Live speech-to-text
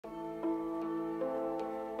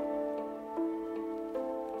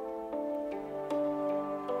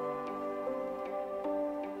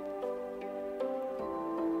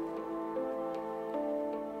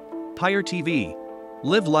Empire TV.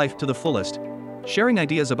 Live life to the fullest. Sharing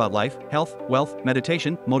ideas about life, health, wealth,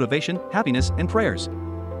 meditation, motivation, happiness, and prayers.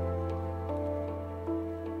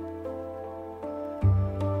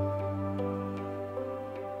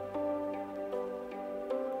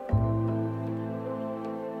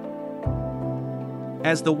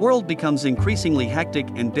 As the world becomes increasingly hectic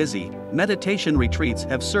and busy, meditation retreats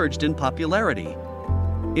have surged in popularity.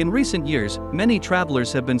 In recent years, many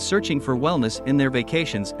travelers have been searching for wellness in their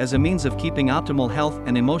vacations as a means of keeping optimal health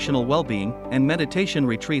and emotional well-being, and meditation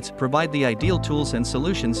retreats provide the ideal tools and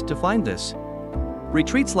solutions to find this.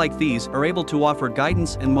 Retreats like these are able to offer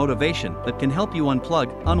guidance and motivation that can help you unplug,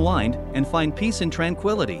 unwind, and find peace and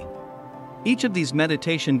tranquility. Each of these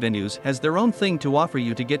meditation venues has their own thing to offer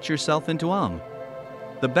you to get yourself into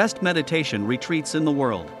the best meditation retreats in the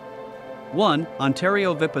world. 1.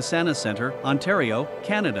 Ontario Vipassana Center, Ontario,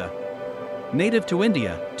 Canada. Native to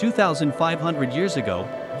India, 2,500 years ago,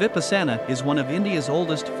 Vipassana is one of India's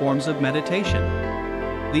oldest forms of meditation.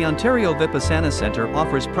 The Ontario Vipassana Center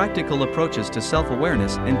offers practical approaches to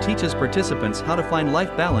self-awareness and teaches participants how to find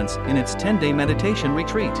life balance in its 10-day meditation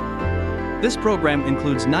retreat. This program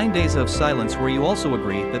includes 9 days of silence where you also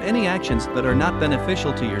agree that any actions that are not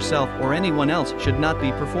beneficial to yourself or anyone else should not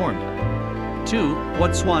be performed. 2.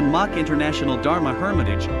 Wat Suan Mok International Dharma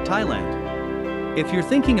Hermitage, Thailand. If you're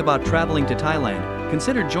thinking about traveling to Thailand,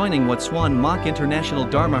 consider joining Wat Suan Mok International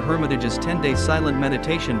Dharma Hermitage's 10-day silent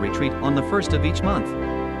meditation retreat on the 1st of each month.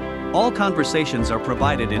 All conversations are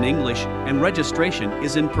provided in English, and registration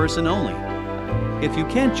is in person only. If you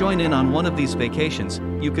can't join in on one of these vacations,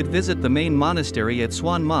 you could visit the main monastery at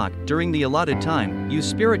Suan Mok during the allotted time, use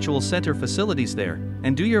spiritual center facilities there,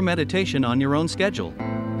 and do your meditation on your own schedule.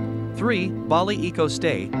 3. Bali Eco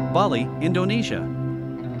Stay, Bali, Indonesia.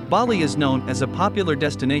 Bali is known as a popular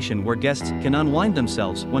destination where guests can unwind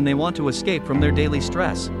themselves when they want to escape from their daily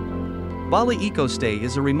stress. Bali Eco Stay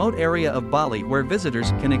is a remote area of Bali where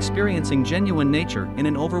visitors can experience genuine nature in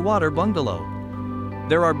an overwater bungalow.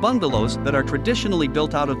 There are bungalows that are traditionally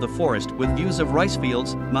built out of the forest with views of rice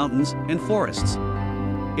fields, mountains, and forests.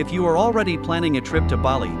 If you are already planning a trip to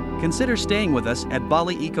Bali, consider staying with us at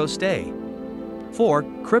Bali Eco Stay. 4.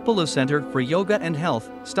 Kripalu Center for Yoga and Health,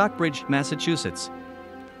 Stockbridge, Massachusetts.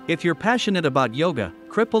 If you're passionate about yoga,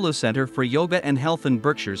 Kripalu Center for Yoga and Health in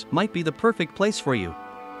Berkshires might be the perfect place for you.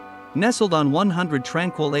 Nestled on 100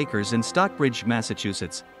 tranquil acres in Stockbridge,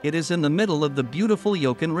 Massachusetts, it is in the middle of the beautiful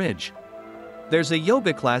Yukon Ridge. There's a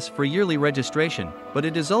yoga class for yearly registration, but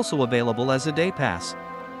it is also available as a day pass.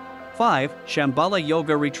 5. Shambhala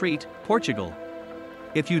Yoga Retreat, Portugal.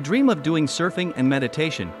 If you dream of doing surfing and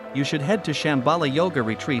meditation, you should head to Shambhala Yoga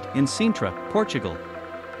Retreat in Sintra, Portugal.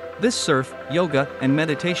 This surf, yoga, and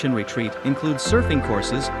meditation retreat includes surfing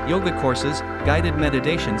courses, yoga courses, guided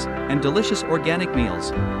meditations, and delicious organic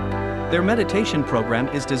meals. Their meditation program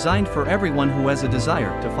is designed for everyone who has a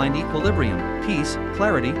desire to find equilibrium, peace,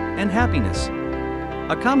 clarity, and happiness.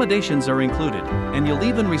 Accommodations are included, and you'll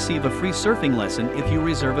even receive a free surfing lesson if you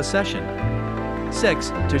reserve a session.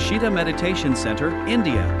 6. Tushita Meditation Center,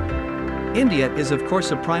 India. India is of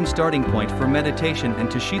course a prime starting point for meditation, and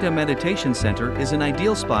Tushita Meditation Center is an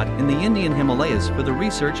ideal spot in the Indian Himalayas for the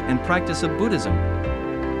research and practice of Buddhism.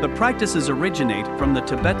 The practices originate from the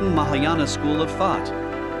Tibetan Mahayana school of thought.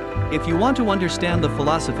 If you want to understand the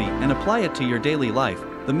philosophy and apply it to your daily life,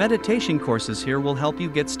 the meditation courses here will help you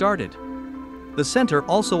get started. The center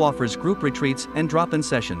also offers group retreats and drop-in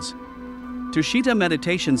sessions. Tushita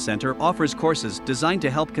Meditation Center offers courses designed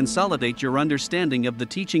to help consolidate your understanding of the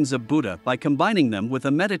teachings of Buddha by combining them with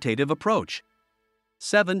a meditative approach.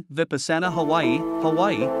 7. Vipassana Hawaii,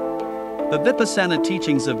 Hawaii. The Vipassana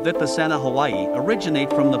teachings of Vipassana Hawaii originate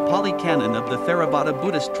from the Pali Canon of the Theravada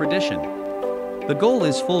Buddhist tradition. The goal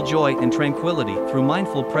is full joy and tranquility through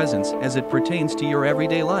mindful presence as it pertains to your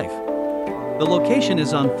everyday life. The location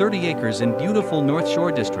is on 30 acres in beautiful North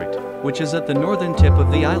Shore District, which is at the northern tip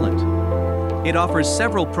of the island. It offers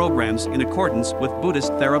several programs in accordance with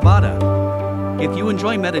Buddhist Theravada. If you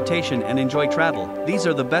enjoy meditation and enjoy travel, these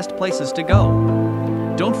are the best places to go.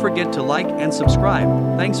 Don't forget to like and subscribe.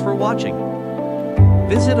 Thanks for watching.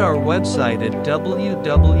 Visit our website at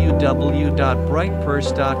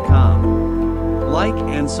www.brightpurse.com. Like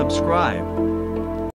and subscribe.